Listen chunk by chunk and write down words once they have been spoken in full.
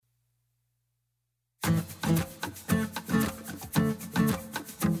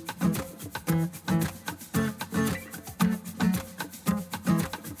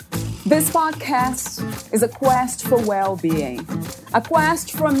This podcast is a quest for well-being, a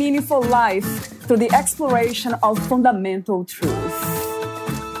quest for a meaningful life through the exploration of fundamental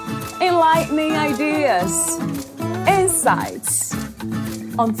truth. Enlightening ideas, insights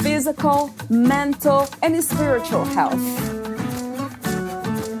on physical, mental, and spiritual health.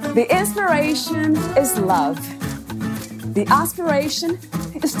 The inspiration is love. The aspiration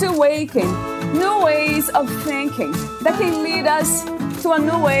is to awaken new ways of thinking that can lead us to a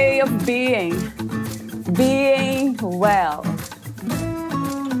new way of being well.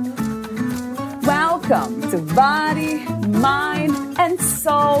 Welcome to Body, Mind, and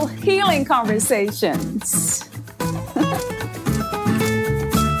Soul Healing Conversations.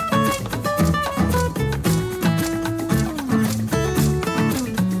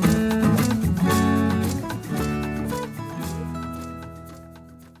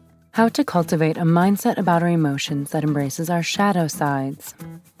 How to cultivate a mindset about our emotions that embraces our shadow sides.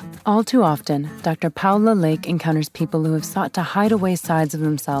 All too often, Dr. Paola Lake encounters people who have sought to hide away sides of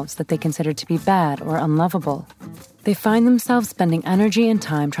themselves that they consider to be bad or unlovable. They find themselves spending energy and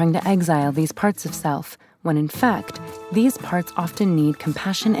time trying to exile these parts of self, when in fact, these parts often need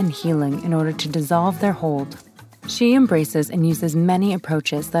compassion and healing in order to dissolve their hold. She embraces and uses many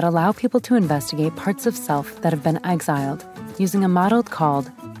approaches that allow people to investigate parts of self that have been exiled, using a model called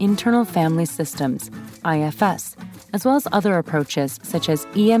Internal Family Systems, IFS, as well as other approaches such as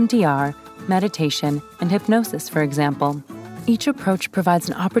EMDR, meditation, and hypnosis, for example. Each approach provides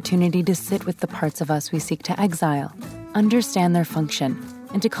an opportunity to sit with the parts of us we seek to exile, understand their function,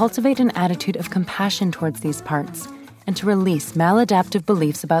 and to cultivate an attitude of compassion towards these parts, and to release maladaptive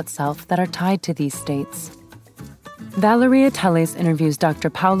beliefs about self that are tied to these states. Valeria Teles interviews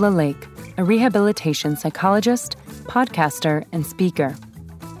Dr. Paola Lake, a rehabilitation psychologist, podcaster, and speaker.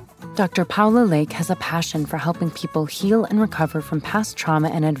 Dr. Paola Lake has a passion for helping people heal and recover from past trauma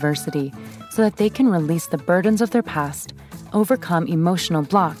and adversity so that they can release the burdens of their past, overcome emotional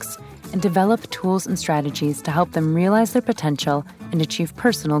blocks, and develop tools and strategies to help them realize their potential and achieve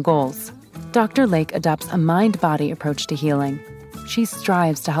personal goals. Dr. Lake adopts a mind-body approach to healing. She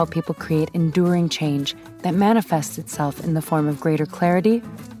strives to help people create enduring change that manifests itself in the form of greater clarity,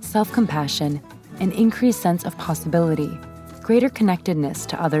 self-compassion, an increased sense of possibility, greater connectedness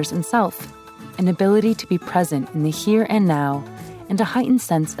to others and self, an ability to be present in the here and now, and a heightened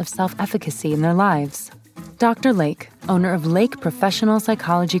sense of self-efficacy in their lives. Dr. Lake, owner of Lake Professional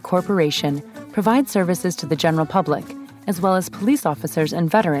Psychology Corporation, provides services to the general public, as well as police officers and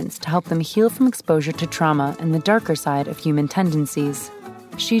veterans to help them heal from exposure to trauma and the darker side of human tendencies.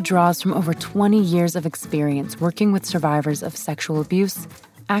 She draws from over 20 years of experience working with survivors of sexual abuse,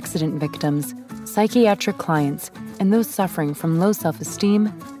 accident victims, psychiatric clients, and those suffering from low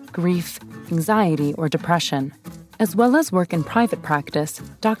self-esteem, grief, anxiety, or depression. As well as work in private practice,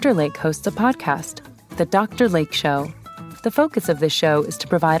 Dr. Lake hosts a podcast, The Dr. Lake Show. The focus of this show is to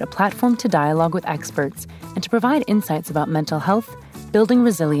provide a platform to dialogue with experts and to provide insights about mental health, building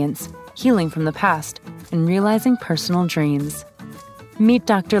resilience, healing from the past, and realizing personal dreams. Meet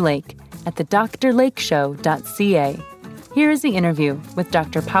Dr. Lake at thedrlakeshow.ca. Here is the interview with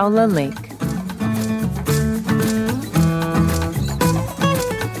Dr. Paola Lake.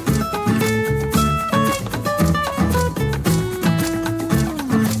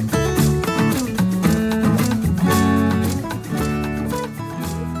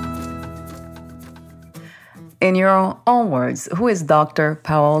 In your own words, who is Dr.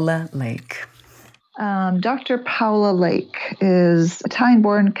 Paola Lake? Dr. Paola Lake is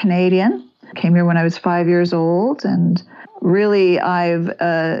Italian-born Canadian. Came here when I was 5 years old, and really I've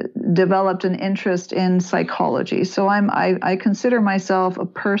developed an interest in psychology. So I consider myself a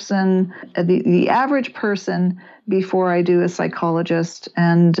person, the average person before I do a psychologist,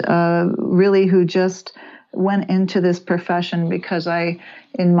 and really who just went into this profession because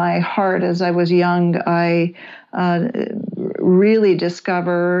in my heart, as I was young, I really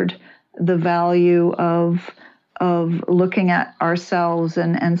discovered the value of looking at ourselves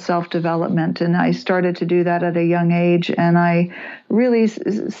and self-development. And I started to do that at a young age. And I really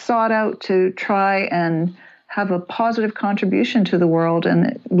sought out to try and have a positive contribution to the world. And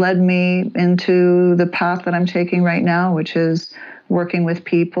it led me into the path that I'm taking right now, which is working with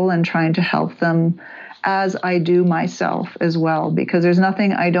people and trying to help them as I do myself as well. Because there's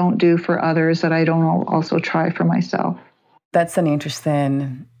nothing I don't do for others that I don't also try for myself. That's an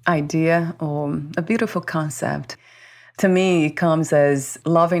interesting idea or a beautiful concept. To me, it comes as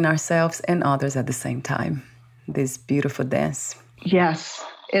loving ourselves and others at the same time. This beautiful dance. Yes,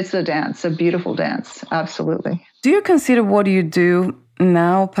 it's a dance, a beautiful dance. Absolutely. Do you consider what you do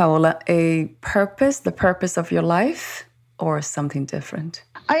now, Paola, a purpose, the purpose of your life, or something different?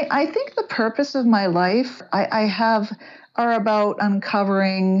 I think the purpose of my life are about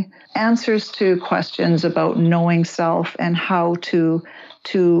uncovering answers to questions about knowing self and how do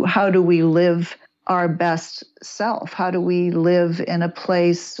we live our best self? How do we live in a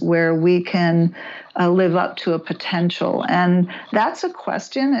place where we can live up to a potential? And that's a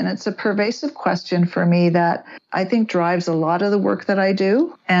question, and it's a pervasive question for me that I think drives a lot of the work that I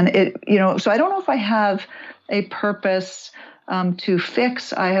do. And so I don't know if I have a purpose to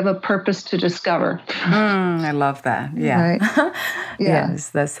fix. I have a purpose to discover. I love that. Yeah. Right? Yeah. Yes,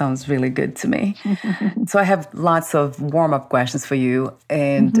 that sounds really good to me. So I have lots of warm-up questions for you.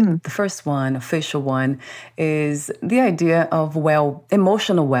 And the first one, official one, is the idea of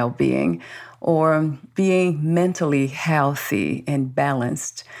emotional well-being, or being mentally healthy and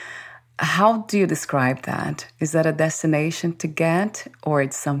balanced. How do you describe that? Is that a destination to get, or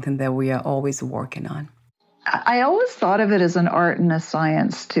it's something that we are always working on? I always thought of it as an art and a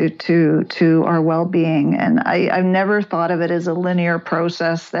science to our well-being. And I've never thought of it as a linear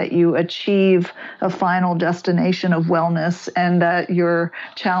process that you achieve a final destination of wellness and that your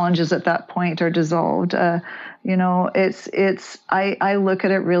challenges at that point are dissolved. I look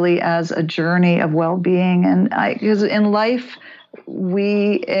at it really as a journey of well-being. And because in life,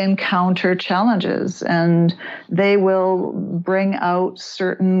 we encounter challenges and they will bring out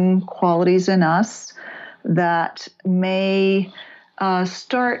certain qualities in us that may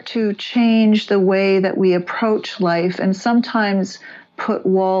start to change the way that we approach life, and sometimes put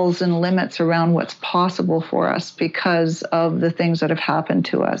walls and limits around what's possible for us because of the things that have happened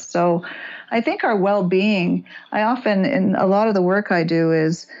to us. So I think our well-being, in a lot of the work I do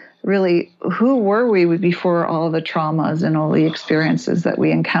is really, who were we before all the traumas and all the experiences that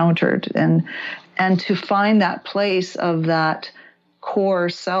we encountered, and to find that place of that core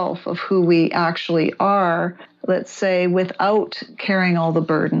self of who we actually are, let's say, without carrying all the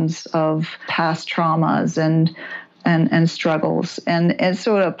burdens of past traumas and struggles. And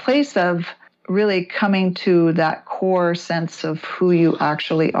so a place of really coming to that core sense of who you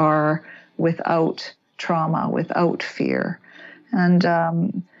actually are without trauma, without fear. And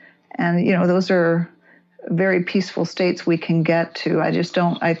those are very peaceful states we can get to.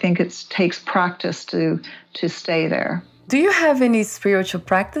 I think it takes practice to stay there. Do you have any spiritual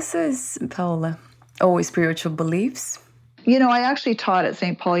practices, Paola, or spiritual beliefs? I actually taught at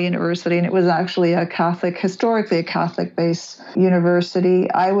St. Paul University, and it was actually historically a Catholic-based university.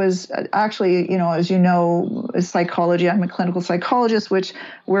 I was actually, as you know, psychology. I'm a clinical psychologist, which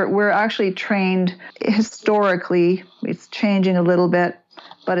we're actually trained historically. It's changing a little bit,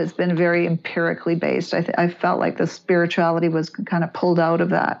 but it's been very empirically based. I felt like the spirituality was kind of pulled out of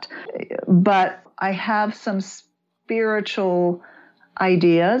that. But I have some spiritual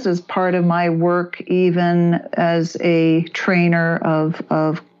ideas as part of my work, even as a trainer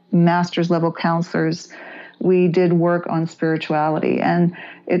of master's level counselors. We did work on spirituality, and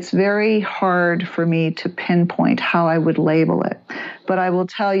it's very hard for me to pinpoint how I would label it. But I will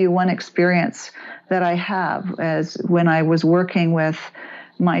tell you one experience that I have as when I was working with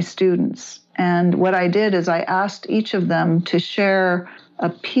my students. And what I did is I asked each of them to share a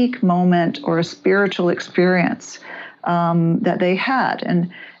peak moment or a spiritual experience that they had.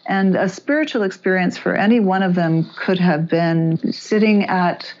 And a spiritual experience for any one of them could have been sitting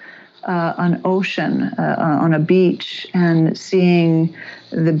at an ocean, on a beach, and seeing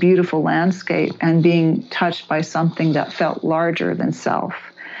the beautiful landscape and being touched by something that felt larger than self.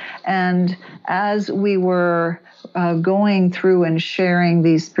 And as we were going through and sharing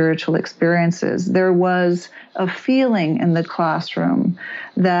these spiritual experiences, there was a feeling in the classroom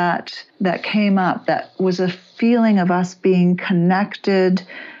that came up, that was a feeling of us being connected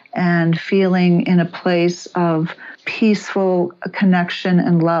and feeling in a place of peaceful connection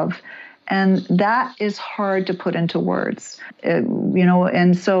and love. And that is hard to put into words,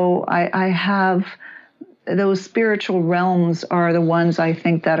 and so I have those spiritual realms are the ones I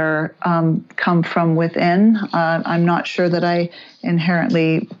think that are come from within. I'm not sure that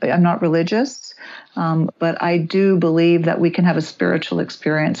I'm not religious, but I do believe that we can have a spiritual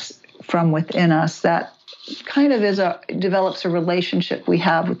experience from within us that kind of develops a relationship we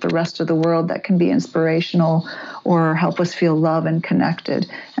have with the rest of the world that can be inspirational or help us feel love and connected.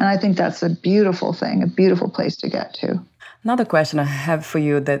 And I think that's a beautiful thing, a beautiful place to get to. Another question I have for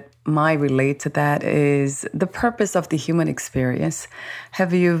you that might relate to that is the purpose of the human experience.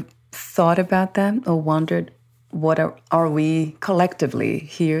 Have you thought about that or wondered what are we collectively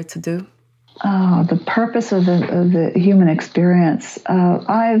here to do? The purpose of the human experience.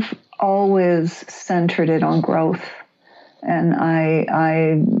 I've always centered it on growth. And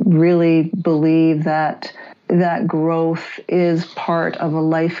I really believe that growth is part of a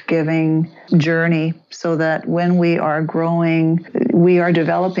life-giving journey, so that when we are growing, we are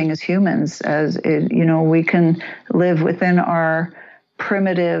developing as humans. We can live within our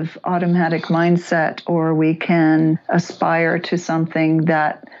primitive automatic mindset, or we can aspire to something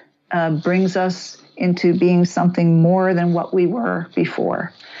that brings us into being something more than what we were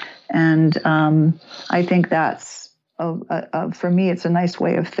before. And I think that's, for me, it's a nice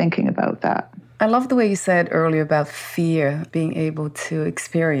way of thinking about that. I love the way you said earlier about fear, being able to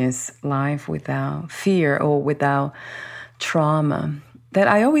experience life without fear or without trauma. That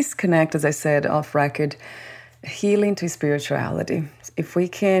I always connect, as I said off record, healing to spirituality. If we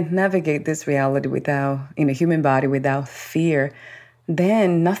can navigate this reality in a human body without fear,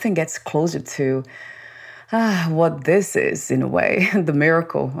 then nothing gets closer to what this is, in a way, the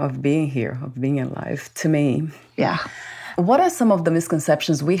miracle of being here, of being alive, to me. Yeah. What are some of the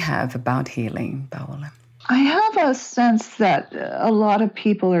misconceptions we have about healing, Paola? I have a sense that a lot of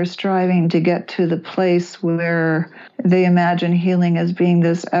people are striving to get to the place where they imagine healing as being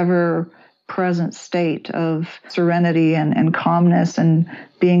this ever-present state of serenity and calmness and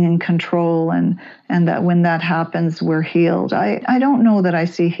being in control, and that when that happens, we're healed. I don't know that I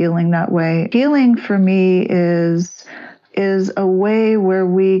see healing that way. Healing for me is a way where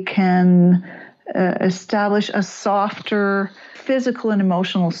we can establish a softer physical and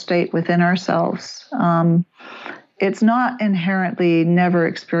emotional state within ourselves. It's not inherently never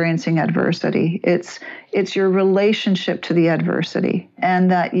experiencing adversity. It's your relationship to the adversity, and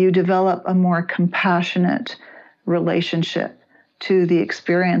that you develop a more compassionate relationship to the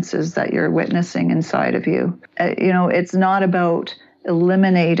experiences that you're witnessing inside of you. It's not about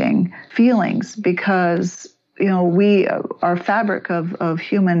eliminating feelings, because our fabric of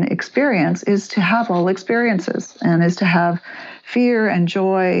human experience is to have all experiences, and is to have fear and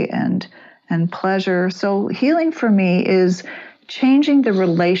joy and pleasure. So healing for me is changing the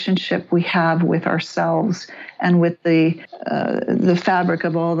relationship we have with ourselves and with the fabric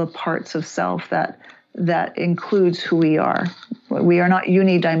of all the parts of self that includes who we are. We are not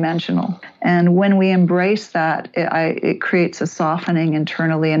unidimensional. And when we embrace that, it creates a softening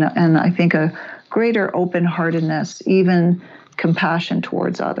internally, and I think a greater open-heartedness, even compassion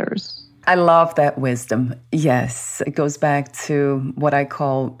towards others. I love that wisdom. Yes, it goes back to what I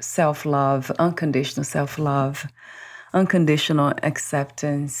call self-love, unconditional self-love, unconditional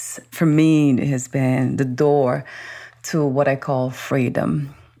acceptance. For me, it has been the door to what I call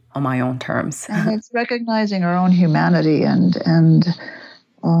freedom on my own terms. And it's recognizing our own humanity and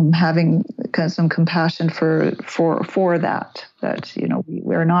having some compassion for that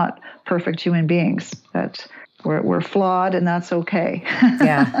we're not perfect human beings, that we're flawed, and that's okay.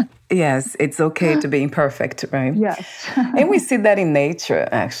 Yeah. Yes, it's okay to be imperfect, right? Yes. And we see that in nature,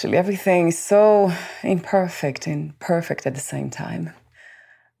 actually. Everything is so imperfect and perfect at the same time.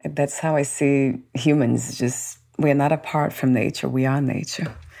 And that's how I see humans. We're not apart from nature. We are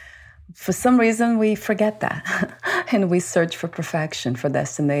nature. For some reason, we forget that. And we search for perfection, for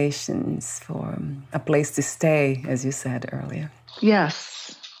destinations, for a place to stay, as you said earlier.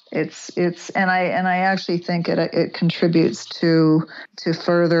 Yes. And I actually think it contributes to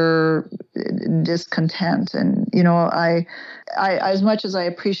further discontent. And I as much as I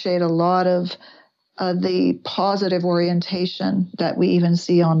appreciate a lot of the positive orientation that we even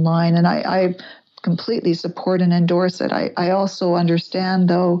see online, and I completely support and endorse it. I also understand,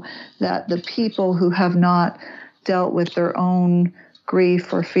 though, that the people who have not dealt with their own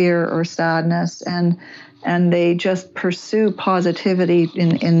grief or fear or sadness, and they just pursue positivity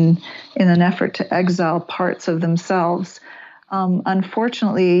in an effort to exile parts of themselves,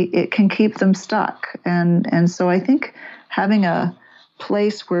 unfortunately, it can keep them stuck. And so I think having a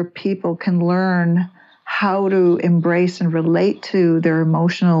place where people can learn how to embrace and relate to their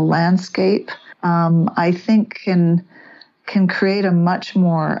emotional landscape, I think can create a much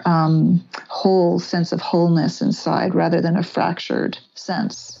more whole sense of wholeness inside, rather than a fractured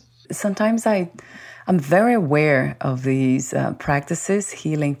sense. Sometimes I'm very aware of these practices,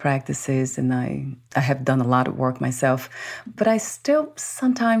 healing practices, and I have done a lot of work myself, but I still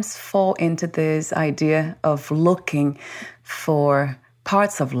sometimes fall into this idea of looking for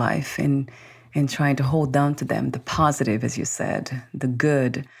parts of life and trying to hold on to them, the positive, as you said, the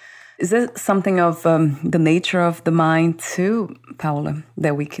good. Is there something of the nature of the mind too, Paola,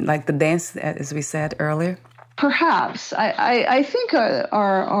 that we can, like the dance, as we said earlier? Perhaps. I think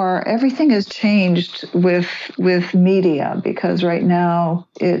our everything has changed with media, because right now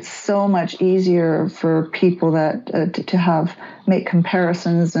it's so much easier for people that to make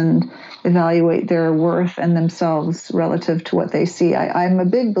comparisons and evaluate their worth and themselves relative to what they see. I'm a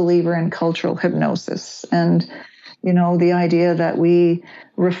big believer in cultural hypnosis, and the idea that we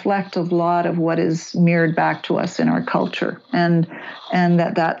reflect a lot of what is mirrored back to us in our culture, and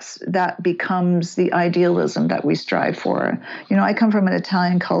that becomes the idealism that we strive for. I come from an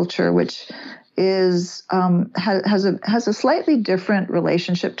Italian culture which is has a slightly different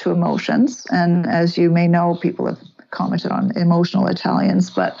relationship to emotions, and as you may know, people have commented on emotional Italians.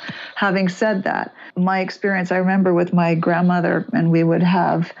 But having said that, my experience, I remember with my grandmother, and we would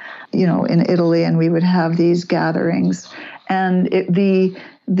have, in Italy, and we would have these gatherings, and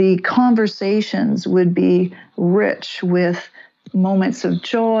the conversations would be rich with moments of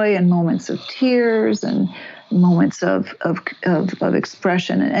joy and moments of tears and moments of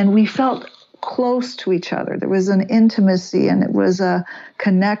expression, and we felt close to each other. There was an intimacy, and it was a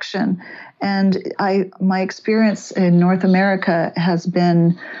connection. And my experience in North America has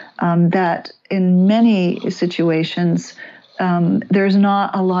been that in many situations, there's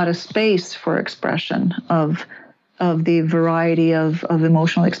not a lot of space for expression of the variety of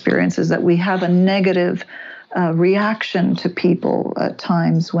emotional experiences, that we have a negative reaction to people at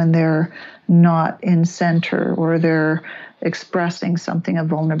times when they're not in center or they're expressing something of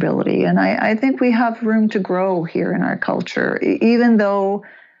vulnerability. And I think we have room to grow here in our culture, even though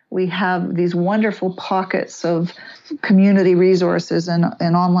we have these wonderful pockets of community resources and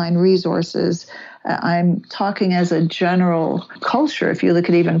online resources. I'm talking as a general culture. If you look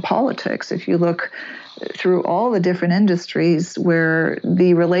at even politics, if you look through all the different industries where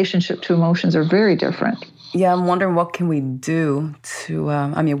the relationship to emotions are very different. Yeah, I'm wondering what can we do to,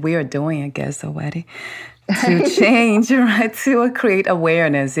 we are doing, I guess, already, to change, right? To create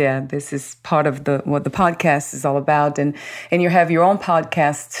awareness. Yeah, this is part of what the podcast is all about. And you have your own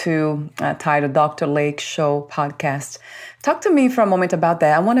podcast too, titled Dr. Lake Show Podcast. Talk to me for a moment about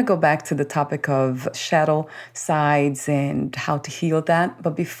that. I want to go back to the topic of shadow sides and how to heal that.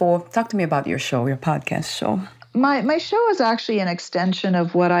 But before, talk to me about your show, your podcast show. My show is actually an extension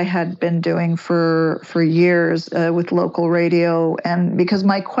of what I had been doing for years with local radio, and because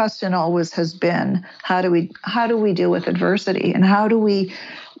my question always has been, how do we deal with adversity, and how do we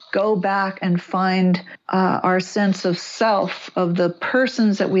go back and find our sense of self, of the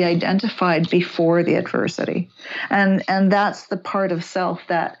persons that we identified before the adversity, and that's the part of self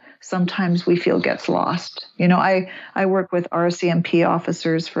that sometimes we feel gets lost. I work with RCMP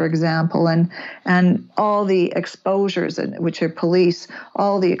officers, for example, and all the exposures, which are police,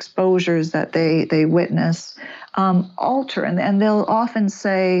 all the exposures that they witness alter. And they'll often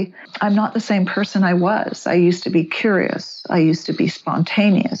say, I'm not the same person I was. I used to be curious. I used to be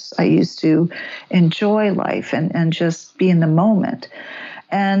spontaneous. I used to enjoy life and just be in the moment.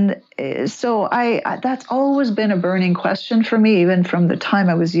 And so that's always been a burning question for me, even from the time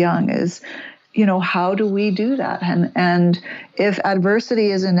I was young, is, how do we do that? And if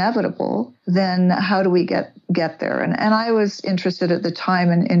adversity is inevitable, then how do we get there? And I was interested at the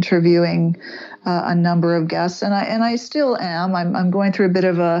time in interviewing a number of guests, and I still am. I'm going through a bit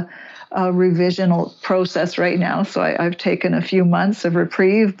of a revisional process right now, so I've taken a few months of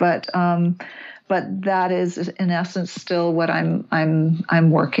reprieve, but that is, in essence, still what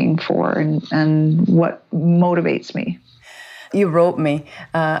I'm working for and what motivates me. You wrote me.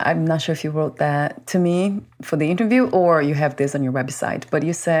 I'm not sure if you wrote that to me for the interview or you have this on your website, but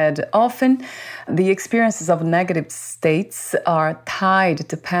you said often the experiences of negative states are tied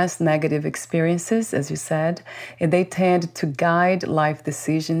to past negative experiences, as you said, and they tend to guide life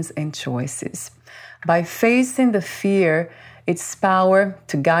decisions and choices. By facing the fear, its power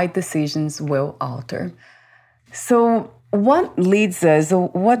to guide decisions will alter. So what leads us, or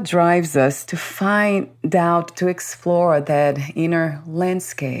what drives us to find out, to explore that inner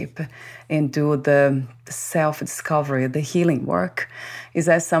landscape and do the self-discovery, the healing work? Is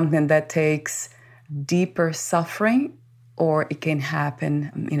that something that takes deeper suffering, or it can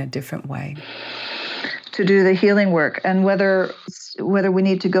happen in a different way? To do the healing work, and whether we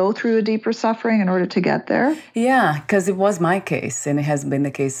need to go through a deeper suffering in order to get there? Yeah, because it was my case, and it has been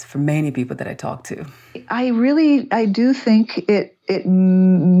the case for many people that I talk to. I do think it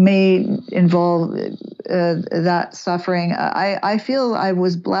may involve that suffering. I feel I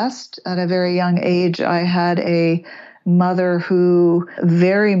was blessed at a very young age. I had a mother who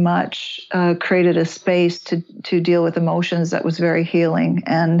very much created a space to deal with emotions that was very healing,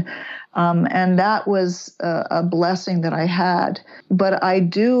 and that was a blessing that I had. But I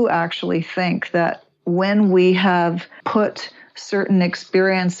do actually think that when we have put certain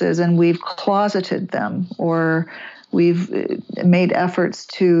experiences and we've closeted them, or we've made efforts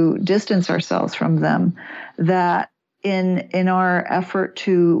to distance ourselves from them, that in our effort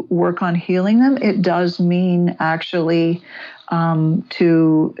to work on healing them, it does mean actually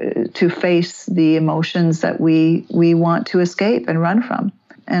to face the emotions that we want to escape and run from.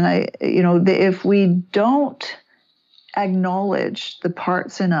 And if we don't acknowledge the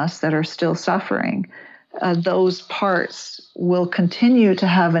parts in us that are still suffering, those parts will continue to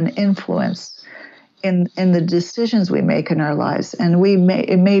have an influence in the decisions we make in our lives, and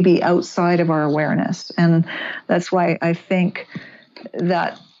it may be outside of our awareness. And that's why I think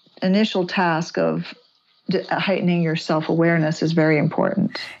that initial task of heightening your self-awareness is very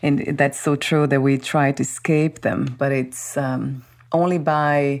important. And that's so true, that we try to escape them, but it's only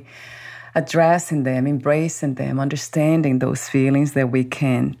by addressing them, embracing them, understanding those feelings that we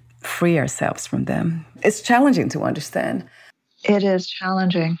can free ourselves from them. It's challenging to understand. It is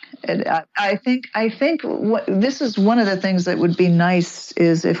challenging. I think this is one of the things that would be nice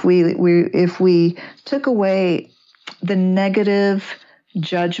is if we took away the negative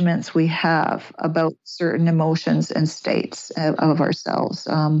judgments we have about certain emotions and states of ourselves.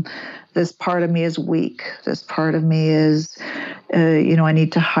 This part of me is weak. This part of me is, I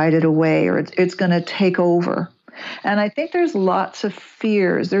need to hide it away, or it's going to take over. And I think there's lots of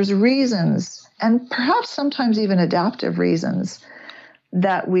fears. There's reasons, and perhaps sometimes even adaptive reasons,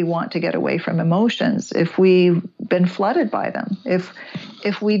 that we want to get away from emotions if we've been flooded by them, if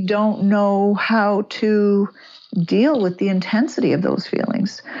we don't know how to deal with the intensity of those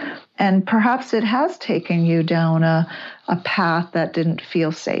feelings. And perhaps it has taken you down a path that didn't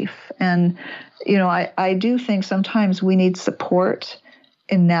feel safe. And, I do think sometimes we need support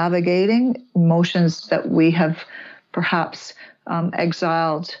in navigating emotions that we have perhaps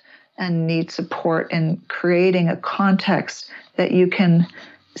exiled, and need support in creating a context that you can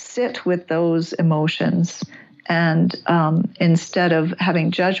sit with those emotions and instead of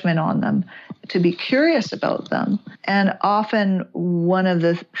having judgment on them, to be curious about them. And often one of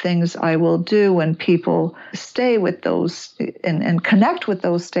the things I will do when people stay with those and connect with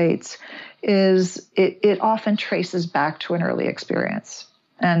those states is it often traces back to an early experience.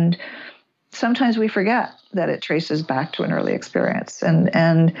 And sometimes we forget that it traces back to an early experience.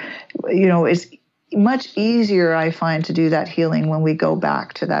 And it's much easier, I find, to do that healing when we go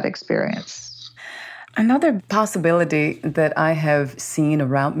back to that experience. Another possibility that I have seen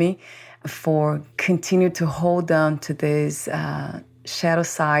around me for continue to hold on to these shadow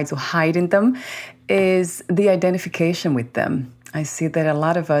sides or hiding them is the identification with them. I see that a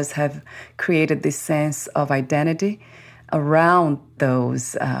lot of us have created this sense of identity around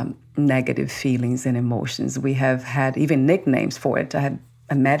those negative feelings and emotions. We have had even nicknames for it. I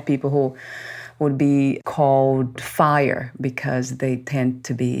met people who would be called fire because they tend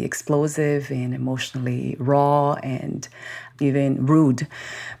to be explosive and emotionally raw and even rude.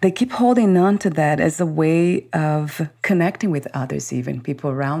 They keep holding on to that as a way of connecting with others, even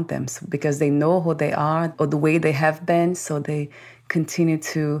people around them, because they know who they are or the way they have been, so they continue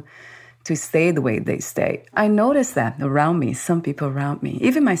to stay the way they stay. I noticed that around me, some people around me,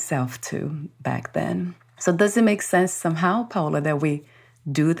 even myself too, back then. So does it make sense somehow, Paola, that we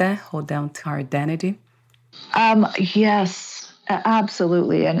do that, hold down to our identity? Yes,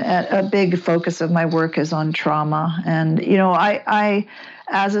 absolutely. And a big focus of my work is on trauma. And, I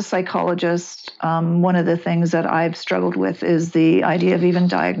as a psychologist, one of the things that I've struggled with is the idea of even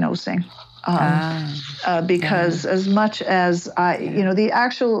diagnosing. Because as much as the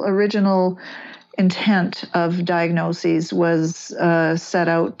actual original intent of diagnoses was set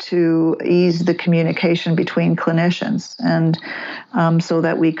out to ease the communication between clinicians, and so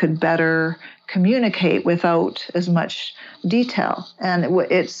that we could better communicate without as much detail. And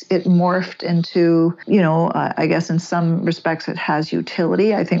it morphed into, I guess in some respects it has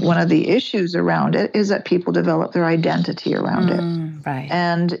utility. I think one of the issues around it is that people develop their identity around it. Right.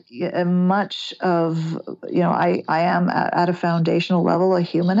 And much of, I am at a foundational level a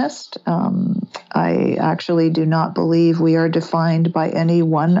humanist. I actually do not believe we are defined by any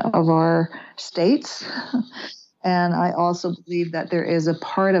one of our states. And I also believe that there is a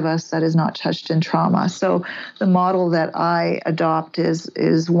part of us that is not touched in trauma. So the model that I adopt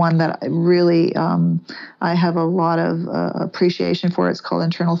is one that I really I have a lot of appreciation for. It's called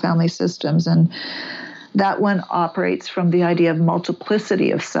internal family systems. And that one operates from the idea of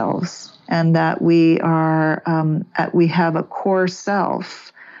multiplicity of selves, and that we have a core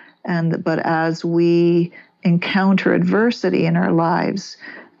self. But as we encounter adversity in our lives,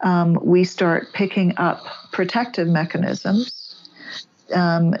 we start picking up protective mechanisms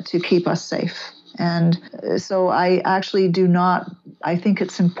to keep us safe. And so I actually I think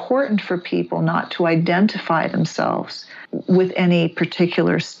it's important for people not to identify themselves with any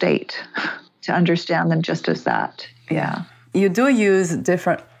particular state, to understand them just as that. Yeah. You do use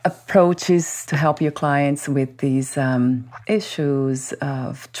different approaches to help your clients with these issues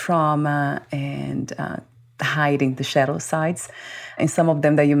of trauma and hiding the shadow sides. And some of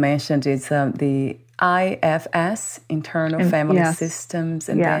them that you mentioned is the IFS, Internal Family Systems,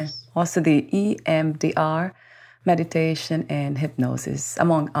 and then also the EMDR, meditation and hypnosis,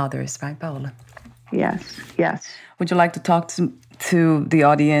 among others, right, Paola? Yes. Would you like to talk to the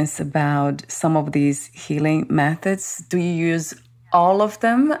audience about some of these healing methods? Do you use all of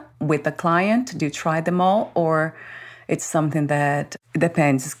them with the client? Do you try them all, or it's something that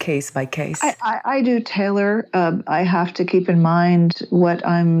depends case by case? I do tailor. I have to keep in mind what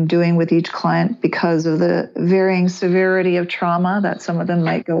I'm doing with each client because of the varying severity of trauma that some of them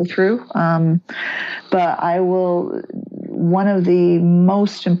might go through. But one of the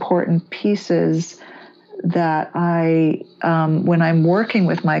most important pieces that when I'm working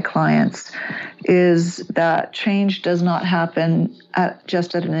with my clients, is that change does not happen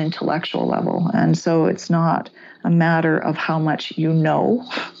just at an intellectual level. And so it's not a matter of how much you know,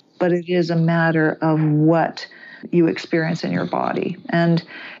 but it is a matter of what you experience in your body. And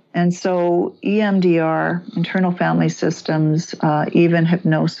so EMDR, internal family systems, even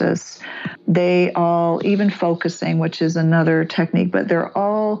hypnosis, even focusing, which is another technique, but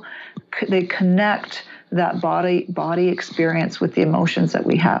they connect that body experience with the emotions that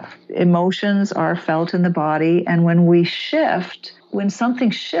we have. Emotions are felt in the body, and when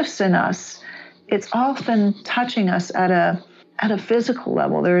something shifts in us, it's often touching us at a physical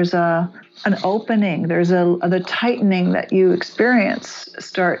level. There's an opening, there's the tightening that you experience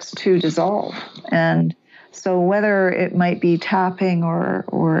starts to dissolve. And so whether it might be tapping or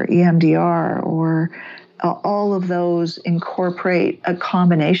EMDR or all of those incorporate a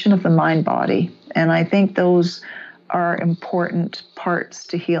combination of the mind-body. And I think those are important parts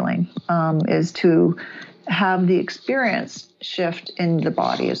to healing, is to have the experience shift in the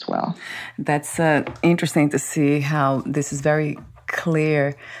body as well. That's interesting to see how this is very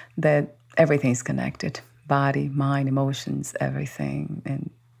clear that everything is connected. Body, mind, emotions, everything,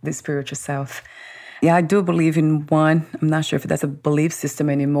 and the spiritual self. Yeah, I do believe in one. I'm not sure if that's a belief system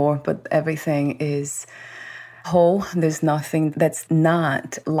anymore, but everything is whole. There's nothing that's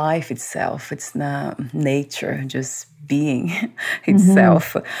not life itself. It's not nature, just being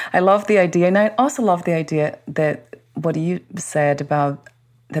itself. I love the idea. And I also love the idea that what you said about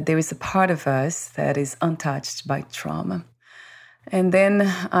that there is a part of us that is untouched by trauma. And then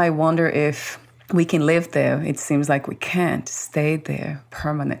I wonder if we can live there. It seems like we can't stay there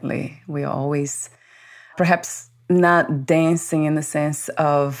permanently. We are always perhaps not dancing in the sense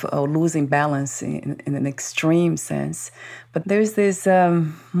of losing balance in an extreme sense, but there's this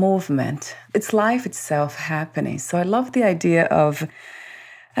movement. It's life itself happening. So I love the idea of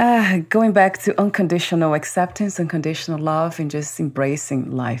going back to unconditional acceptance, unconditional love, and just embracing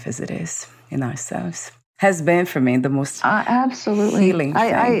life as it is in ourselves. Has been for me the most absolutely healing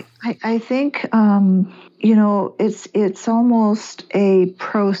thing. I think it's almost a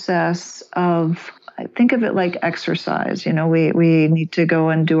process of. Think of it like exercise. We need to go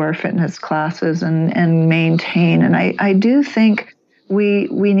and do our fitness classes and maintain. And I do think we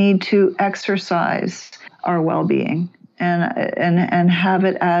need to exercise our well-being and have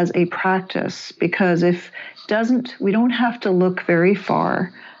it as a practice, because we don't have to look very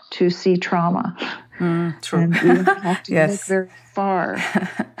far to see trauma. True. And we don't have to look very far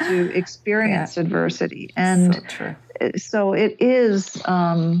to experience adversity. And so true. So it is,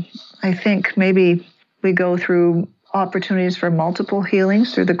 I think maybe we go through opportunities for multiple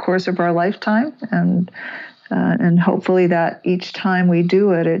healings through the course of our lifetime. And hopefully that each time we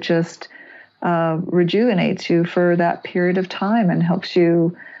do it, it just rejuvenates you for that period of time and helps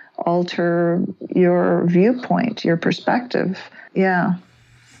you alter your viewpoint, your perspective. Yeah.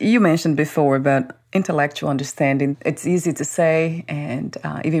 You mentioned before about intellectual understanding. It's easy to say and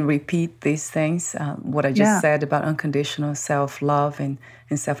even repeat these things, what I just said about unconditional self-love and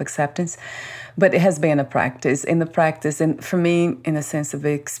self-acceptance. But it has been a practice. And for me, in a sense of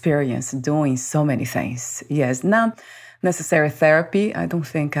experience, doing so many things. Yes, not necessary therapy. I don't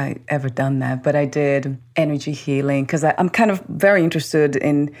think I ever done that, but I did energy healing because I'm kind of very interested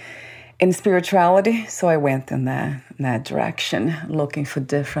in spirituality. So I went in that direction, looking for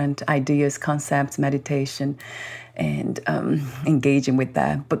different ideas, concepts, meditation, and engaging with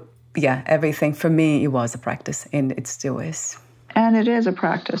that. But yeah, everything for me, it was a practice, and it still is. And it is a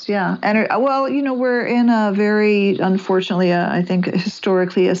practice, yeah. And we're in a very, unfortunately, I think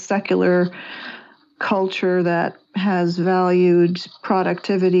historically a secular culture that has valued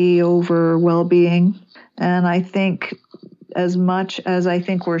productivity over well-being. And I think as much as I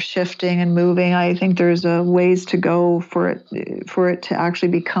think we're shifting and moving, I think there's a ways to go for it to actually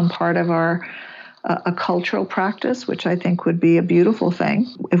become part of our a cultural practice, which I think would be a beautiful thing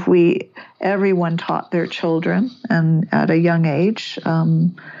if everyone taught their children and at a young age.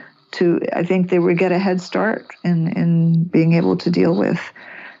 I think they would get a head start in being able to deal with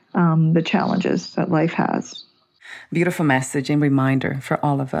the challenges that life has. Beautiful message and reminder for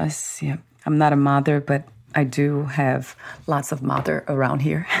all of us. Yeah, I'm not a mother, but I do have lots of mother around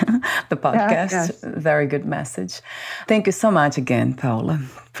here. The podcast, yes. Very good message. Thank you so much again, Paola,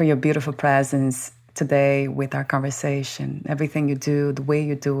 for your beautiful presence today with our conversation. Everything you do, the way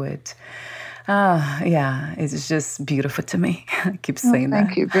you do it. It's just beautiful to me. I keep saying that.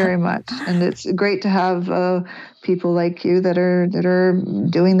 Thank you very much. And it's great to have people like you that are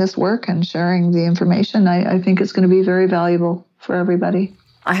doing this work and sharing the information. I think it's going to be very valuable for everybody.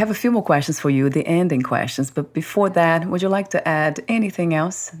 I have a few more questions for you, the ending questions. But before that, would you like to add anything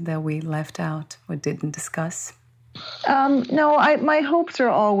else that we left out or didn't discuss? No, my hopes are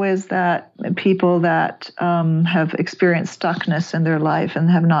always that people that have experienced stuckness in their life and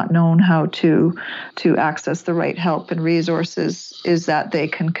have not known how to access the right help and resources is that they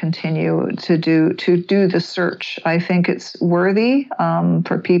can continue to do the search. I think it's worthy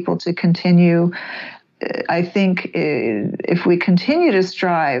for people to continue. I think if we continue to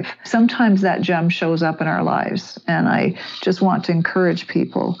strive, sometimes that gem shows up in our lives. And I just want to encourage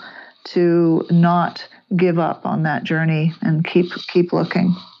people to not give up on that journey and keep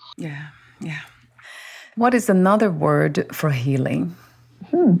looking. Yeah. What is another word for healing?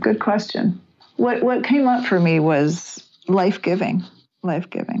 Good question. What came up for me was life-giving.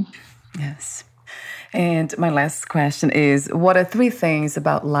 Life-giving. Yes. And my last question is, what are 3 things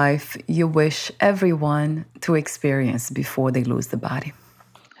about life you wish everyone to experience before they lose the body?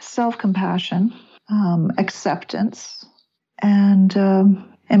 Self-compassion, acceptance, and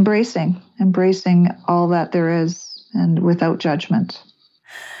embracing all that there is and without judgment.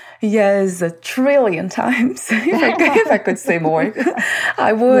 Yes, 1 trillion times. If I could say more,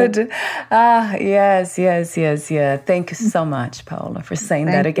 I would. Yes. Thank you so much, Paola, for saying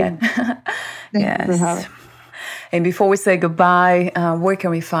that again. Thank you for having. And before we say goodbye, where can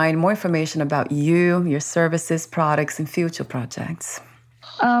we find more information about you, your services, products, and future projects?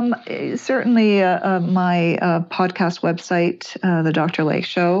 Certainly my podcast website, the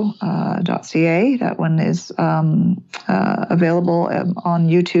drlakeshow.ca. That one is available on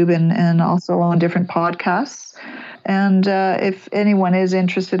YouTube and also on different podcasts. And if anyone is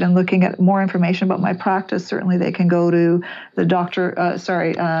interested in looking at more information about my practice, certainly they can go to the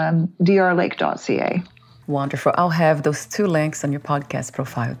drlake.ca. Wonderful. I'll have those 2 links on your podcast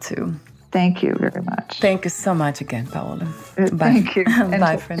profile too. Thank you very much. Thank you so much again, Paola. Thank you.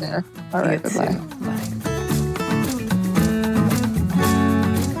 Bye for now. All right, bye. Bye.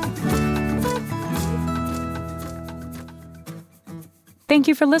 Thank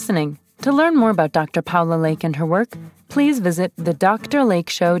you for listening. To learn more about Dr. Paola Lake and her work, please visit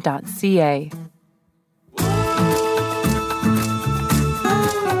thedrlakeshow.ca.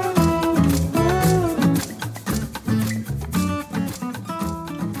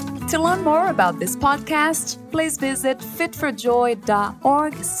 To learn more about this podcast, please visit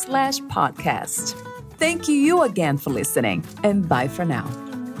fitforjoy.org/podcast. Thank you again for listening, and bye for now.